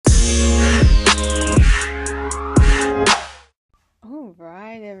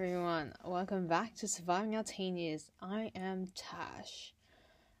welcome back to Surviving Our Teen Years. I am Tash.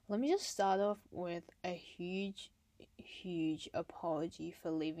 Let me just start off with a huge apology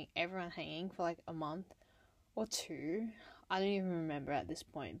for leaving everyone hanging for like a month or two. I don't even remember at this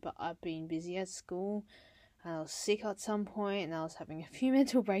point, but I've been busy at school and I was sick at some point and I was having a few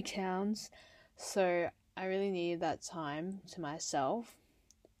mental breakdowns. So I really needed that time to myself.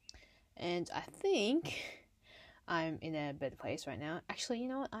 And I think I'm in a better place right now. Actually, you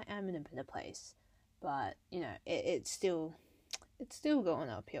know what? I am in a better place. But, it's still going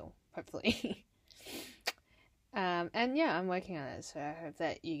uphill, hopefully. And yeah, I'm working on it. So I hope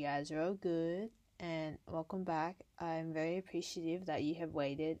that you guys are all good. And welcome back. I'm very appreciative that you have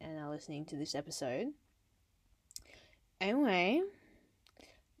waited and are listening to this episode. Anyway,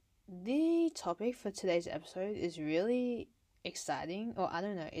 the topic for today's episode is really exciting. Or I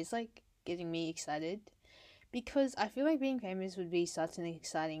don't know, it's like getting me excited. Because I feel like being famous would be such an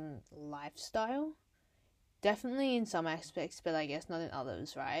exciting lifestyle. Definitely in some aspects, but I guess not in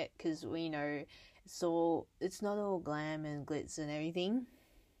others, right? Because we know it's not all glam and glitz and everything.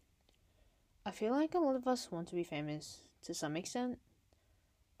 I feel like a lot of us want to be famous to some extent.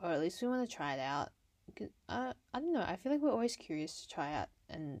 Or at least we want to try it out. I don't know, I feel like we're always curious to try out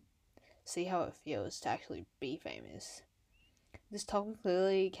and see how it feels to actually be famous. This topic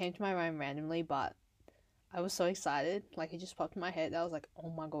clearly came to my mind randomly, but I was so excited, like it just popped in my head. I was like, oh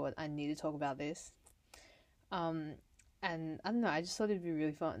my god, I need to talk about this. And I don't know, I just thought it'd be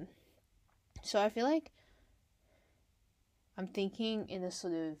really fun. So I feel like I'm thinking in a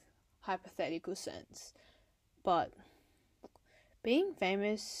sort of hypothetical sense, but being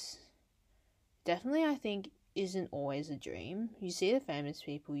famous definitely, I think, isn't always a dream. You see the famous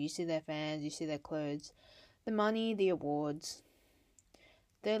people, you see their fans, you see their clothes, the money, the awards.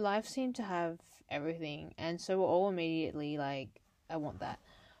 Their lives seem to have everything, and so we're all immediately like, I want that.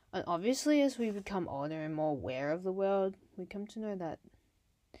 And obviously, as we become older and more aware of the world, we come to know that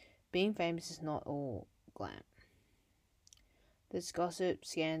being famous is not all glam. There's gossip,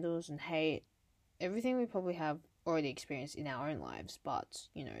 scandals, and hate, everything we probably have already experienced in our own lives, but,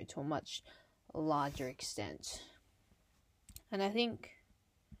 to a much larger extent. And I think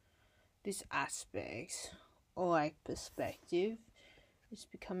this aspect, or like perspective, is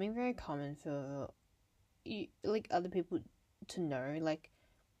becoming very common for other people to know, like,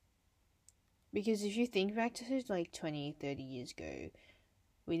 because if you think back to like 20, 30 years ago,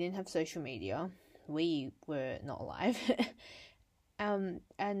 we didn't have social media, we were not alive. And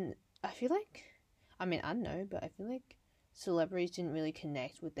I feel like, I don't know, but I feel like celebrities didn't really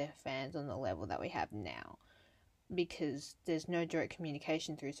connect with their fans on the level that we have now, because there's no direct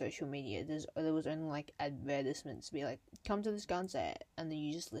communication through social media. There was only like advertisements to be like, come to this concert, and then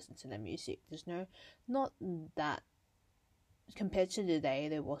you just listen to their music. There's not that, compared to today,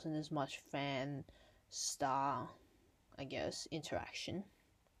 there wasn't as much fan star, I guess, interaction.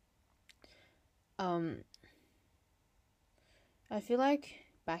 I feel like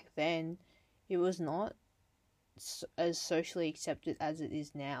back then it was not as socially accepted as it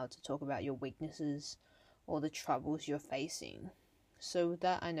is now to talk about your weaknesses or the troubles you're facing. So with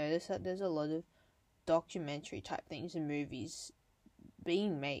that, I noticed that there's a lot of documentary type things and movies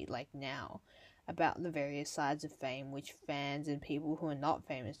being made like now about the various sides of fame, which fans and people who are not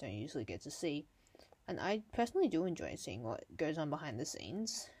famous don't usually get to see. And I personally do enjoy seeing what goes on behind the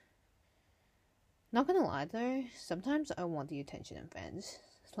scenes. Not gonna lie though, sometimes I want the attention of fans.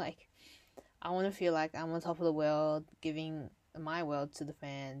 Like, I want to feel like I'm on top of the world, giving my world to the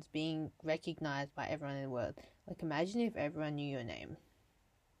fans, being recognized by everyone in the world. Like, imagine if everyone knew your name.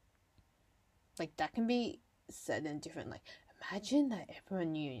 Like, that can be said in different, like, imagine that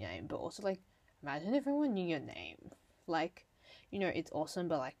everyone knew your name, but also, like, imagine if everyone knew your name. Like, it's awesome,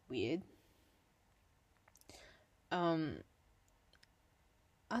 but, like, weird. I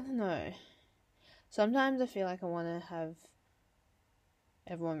don't know. Sometimes I feel like I want to have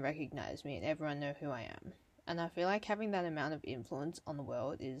everyone recognize me and everyone know who I am. And I feel like having that amount of influence on the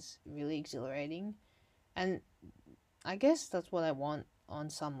world is really exhilarating. And I guess that's what I want on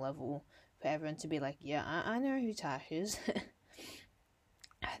some level, for everyone to be like, yeah, I know who Tash is.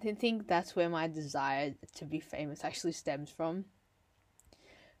 I didn't think that's where my desire to be famous actually stems from.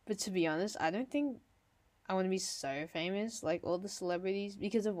 But to be honest, I don't think I want to be so famous like all the celebrities,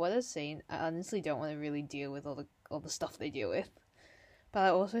 because of what I've seen. I honestly don't want to really deal with all the stuff they deal with. But I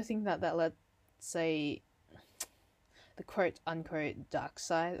also think that let's say, the quote unquote dark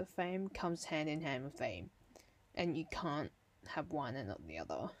side of fame comes hand in hand with fame, and you can't have one and not the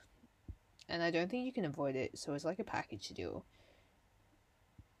other. And I don't think you can avoid it, so it's like a package deal.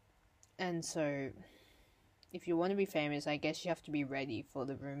 And so if you want to be famous, I guess you have to be ready for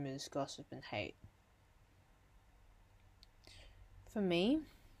the rumors, gossip, and hate. For me,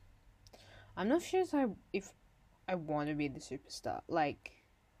 I'm not sure if I want to be the superstar, like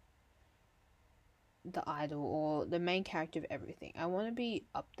the idol or the main character of everything. I want to be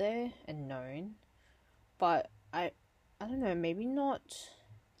up there and known, but I don't know, maybe not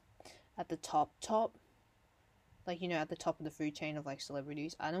at the top, like, at the top of the food chain of like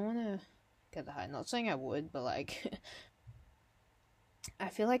celebrities. I don't want to get that high. Not saying I would, but like I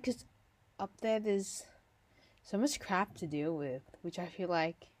feel like 'cause up there's so much crap to deal with, which I feel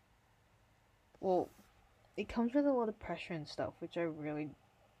like, well, it comes with a lot of pressure and stuff, which I really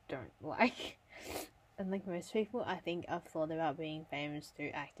don't like. And like most people, I think I've thought about being famous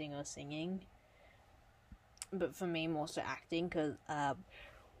through acting or singing, but for me, more so acting, because I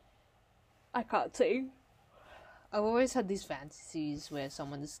can't sing. I've always had these fantasies where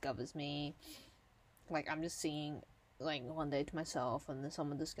someone discovers me, like I'm just singing like one day to myself, and then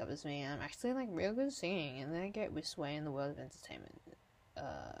someone discovers me, and I'm actually like real good at singing, and then I get whisked away in the world of entertainment.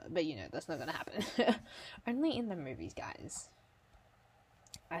 But that's not gonna happen. Only in the movies, guys.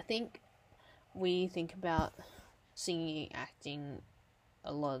 I think we think about singing, acting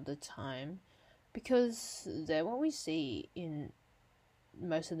a lot of the time because they're what we see in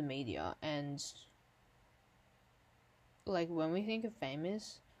most of the media, and like when we think of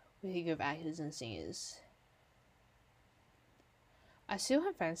famous, we think of actors and singers. I still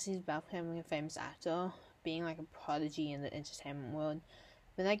have fantasies about becoming a famous actor, being like a prodigy in the entertainment world,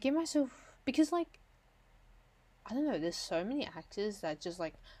 but I give myself, because like I don't know, there's so many actors that just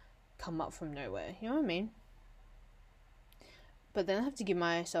like come up from nowhere, you know what I mean? But then I have to give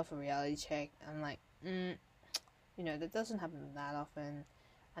myself a reality check. I'm like, that doesn't happen that often.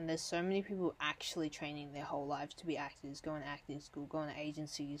 And there's so many people actually training their whole lives to be actors, going to acting school, going to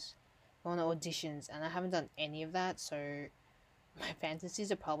agencies, going to auditions, and I haven't done any of that, so my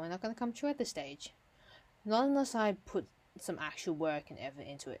fantasies are probably not going to come true at this stage. Not unless I put some actual work and effort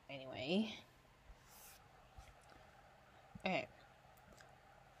into it anyway. Okay.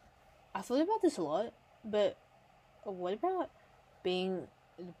 I thought about this a lot, but what about being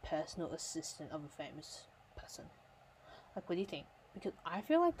the personal assistant of a famous person? Like, what do you think? Because I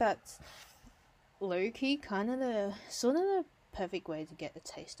feel like that's low-key kind of the perfect way to get a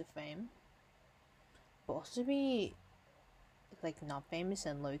taste of fame, but also be like not famous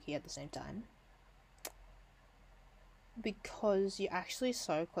and low-key at the same time, because you're actually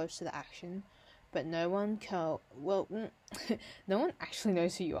so close to the action, but no one no one actually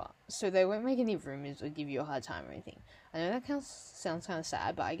knows who you are, so they won't make any rumors or give you a hard time or anything. I know that sounds kind of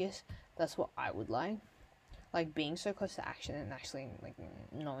sad, but I guess that's what I would like being so close to action and actually like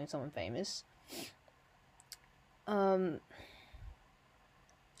knowing someone famous. I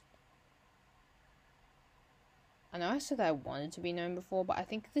know I said that I wanted to be known before, but I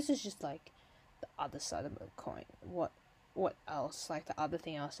think this is just like the other side of the coin. What else? Like the other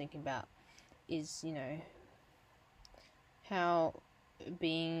thing I was thinking about is, how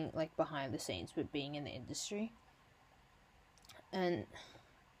being like behind the scenes but being in the industry. And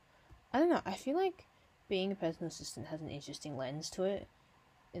I don't know, I feel like being a personal assistant has an interesting lens to it,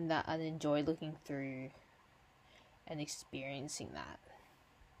 in that I'd enjoy looking through and experiencing that.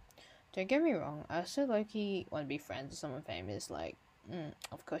 Don't get me wrong, I also low-key want to be friends with someone famous. Like,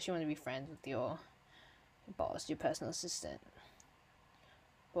 of course you want to be friends with your boss, your personal assistant.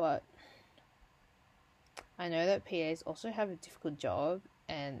 But I know that PAs also have a difficult job,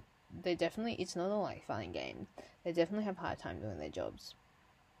 and it's not all like fun and game. They definitely have a hard time doing their jobs.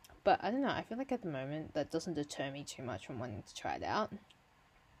 But I don't know, I feel like at the moment that doesn't deter me too much from wanting to try it out.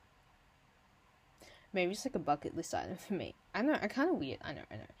 Maybe it's like a bucket list item for me. I know, I'm kind of weird. I know.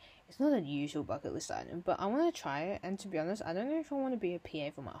 It's not a usual bucket list item, but I want to try it. And to be honest, I don't know if I want to be a PA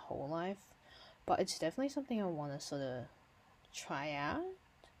for my whole life, but it's definitely something I want to sort of try out.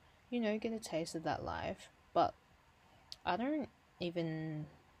 Get a taste of that life. But I don't even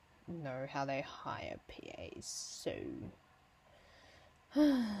know how they hire PAs, so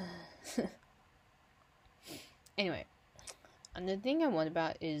anyway, another thing I wonder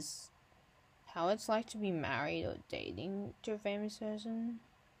about is how it's like to be married or dating to a famous person.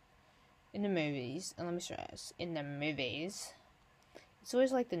 In the movies, and let me stress, in the movies, it's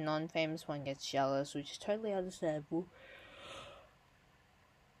always like the non-famous one gets jealous, which is totally understandable.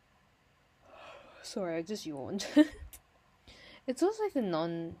 Sorry, I just yawned. It's always like the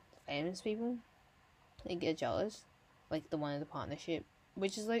non-famous people that get jealous, like the one in the partnership,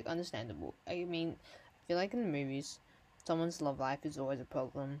 which is like understandable. I mean, I feel like in the movies, someone's love life is always a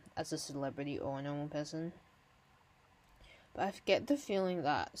problem as a celebrity or a normal person. But I get the feeling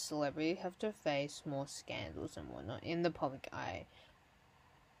that celebrities have to face more scandals and whatnot in the public eye.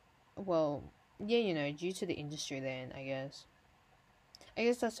 Well, yeah, due to the industry they're in, I guess. I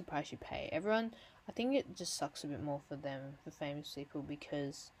guess that's the price you pay. Everyone, I think it just sucks a bit more for them, for famous people,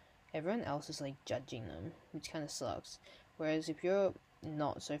 because everyone else is like judging them, which kind of sucks. Whereas if you're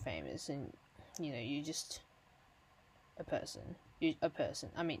not so famous and you're just a person,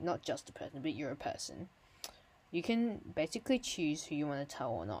 I mean, not just a person, but you're a person. You can basically choose who you want to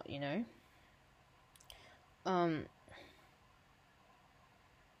tell or not. I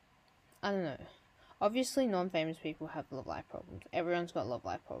don't know. Obviously, non-famous people have love life problems. Everyone's got love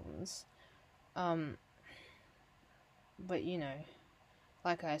life problems. But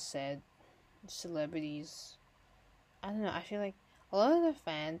like I said, celebrities. I don't know. I feel like a lot of the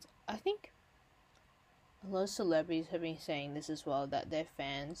fans. I think a lot of celebrities have been saying this as well, that their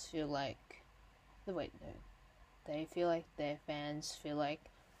fans feel like. Wait, no. They feel like their fans feel like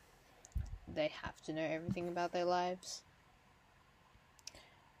they have to know everything about their lives.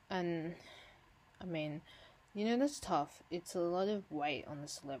 And I mean, that's tough. It's a lot of weight on the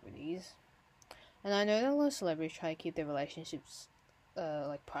celebrities. And I know that a lot of celebrities try to keep their relationships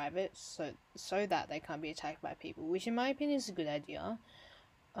like private, so that they can't be attacked by people, which in my opinion is a good idea.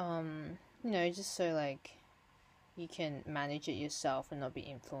 Just so like you can manage it yourself and not be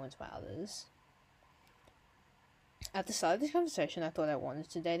influenced by others. At the start of this conversation, I thought I wanted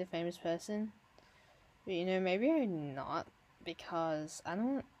to date a famous person, but maybe I'm not, because I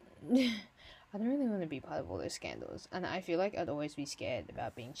don't I don't really want to be part of all those scandals, and I feel like I'd always be scared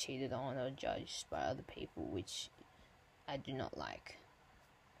about being cheated on or judged by other people, which I do not like.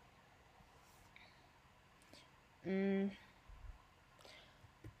 I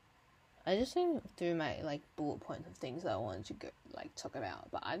just went through my bullet point of things that I wanted to go talk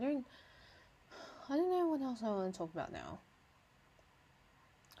about, but I don't know what else I want to talk about now.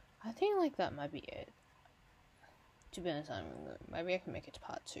 I think that might be it. To be honest, maybe I can make it to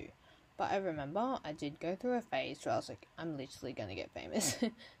part 2. But I remember I did go through a phase where I was like, I'm literally gonna get famous.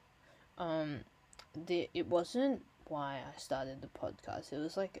 It wasn't why I started the podcast. It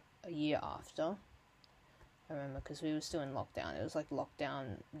was like a year after. I remember, because we were still in lockdown. It was like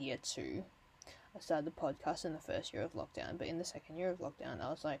lockdown year 2. I started the podcast in the first year of lockdown, but in the second year of lockdown, I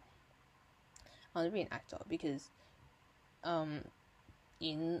was like, I want to be an actor, because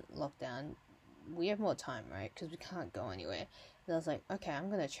in lockdown we have more time, right? Because we can't go anywhere. And I was like, okay, I'm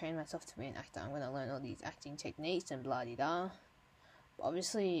going to train myself to be an actor. I'm going to learn all these acting techniques and blah-de-da. But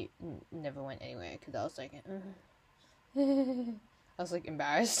obviously, never went anywhere, because I was like, I was like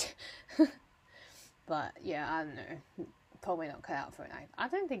embarrassed. But yeah, I don't know. Probably not cut out for an act. I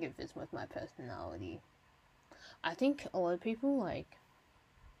don't think it fits with my personality. I think a lot of people,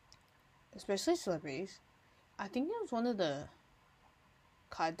 especially celebrities, I think it was one of the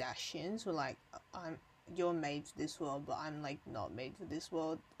Kardashians were like, you're made for this world, but I'm not made for this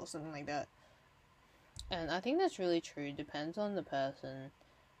world, or something like that. And I think that's really true. It depends on the person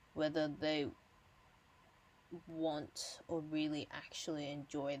whether they want or really actually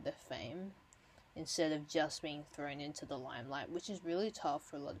enjoy the fame, instead of just being thrown into the limelight, which is really tough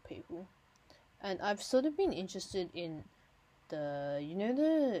for a lot of people. And I've sort of been interested in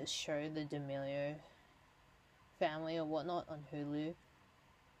the show, the D'Amelio family or whatnot, on Hulu.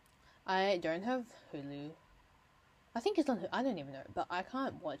 I don't have Hulu. I think it's on Hulu. I don't even know, but I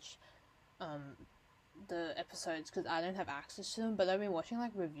can't watch the episodes because I don't have access to them. But I've been watching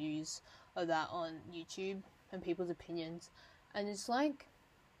reviews of that on YouTube and people's opinions, and it's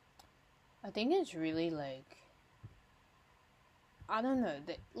I think it's really I don't know,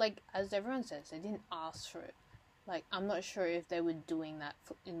 that as everyone says, they didn't ask for it. I'm not sure if they were doing that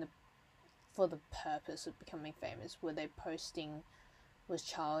for the purpose of becoming famous. Were they posting? Was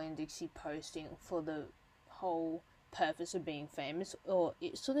Charlie and Dixie posting for the whole purpose of being famous, or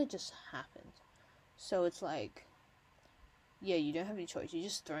it sort of just happened? So it's yeah, you don't have any choice. You're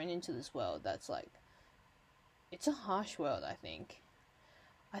just thrown into this world that's it's a harsh world. I think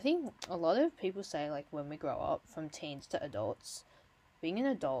a lot of people say when we grow up from teens to adults, being an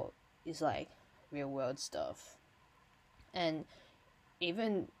adult is real world stuff, and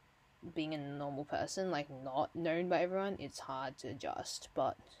even being a normal person, not known by everyone, it's hard to adjust.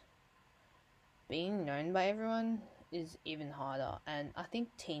 But being known by everyone is even harder, and I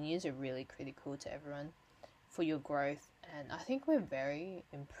think teen years are really critical to everyone for your growth. And I think we're very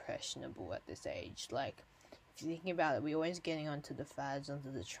impressionable at this age. If you're thinking about it, we're always getting onto the fads,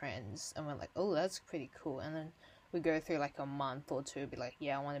 onto the trends, and we're like, oh, that's pretty cool. And then we go through a month or two, be like,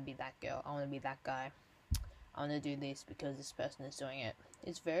 yeah, I want to be that girl, I want to be that guy, I want to do this because this person is doing it.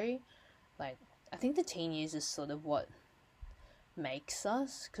 It's very, I think the teen years is sort of what makes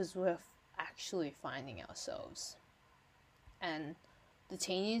us, because we're actually finding ourselves. And the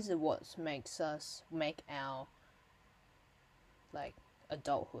teenies are what make our, like,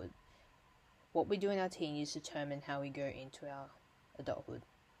 adulthood. What we do in our teenies determine how we go into our adulthood.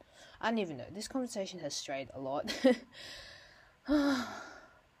 I don't even know. This conversation has strayed a lot.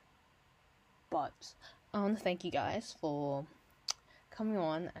 But I want to thank you guys for coming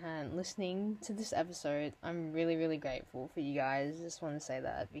on and listening to this episode. I'm really, really grateful for you guys. Just want to say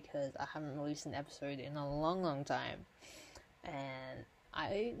that because I haven't released an episode in a long, long time. And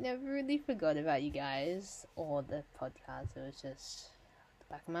I never really forgot about you guys or the podcast. It was just at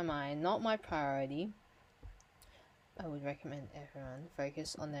the back of my mind. Not my priority. I would recommend everyone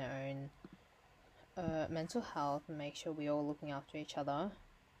focus on their own mental health and make sure we're all looking after each other.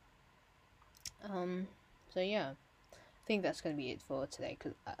 So yeah, I think that's going to be it for today,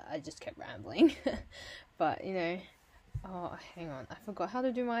 because I just kept rambling. But, you know, oh, hang on, I forgot how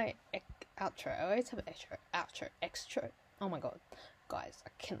to do my outro. I always have extra. Oh my god, guys, I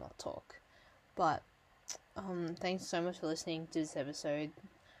cannot talk. But, thanks so much for listening to this episode.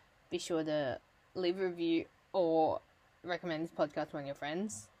 Be sure to leave a review or recommend this podcast to one of your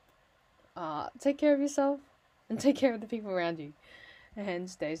friends. Take care of yourself and take care of the people around you, and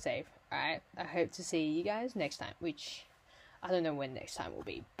stay safe. Alright, I hope to see you guys next time, which I don't know when next time will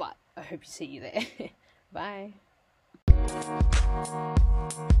be, but I hope to see you there. Bye.